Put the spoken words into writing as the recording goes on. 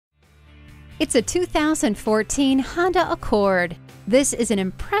It's a 2014 Honda Accord. This is an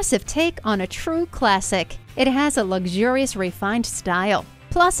impressive take on a true classic. It has a luxurious, refined style.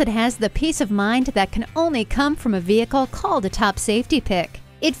 Plus, it has the peace of mind that can only come from a vehicle called a top safety pick.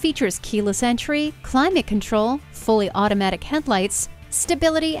 It features keyless entry, climate control, fully automatic headlights,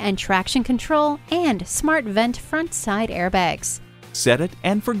 stability and traction control, and smart vent front side airbags. Set it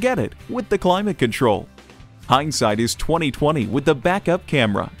and forget it with the climate control. Hindsight is 20/20 with the backup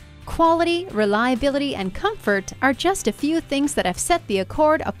camera. Quality, reliability, and comfort are just a few things that have set the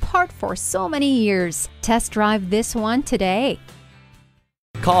Accord apart for so many years. Test drive this one today.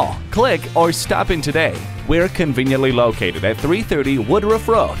 Call, click, or stop in today. We're conveniently located at 330 Woodruff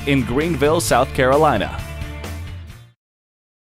Road in Greenville, South Carolina.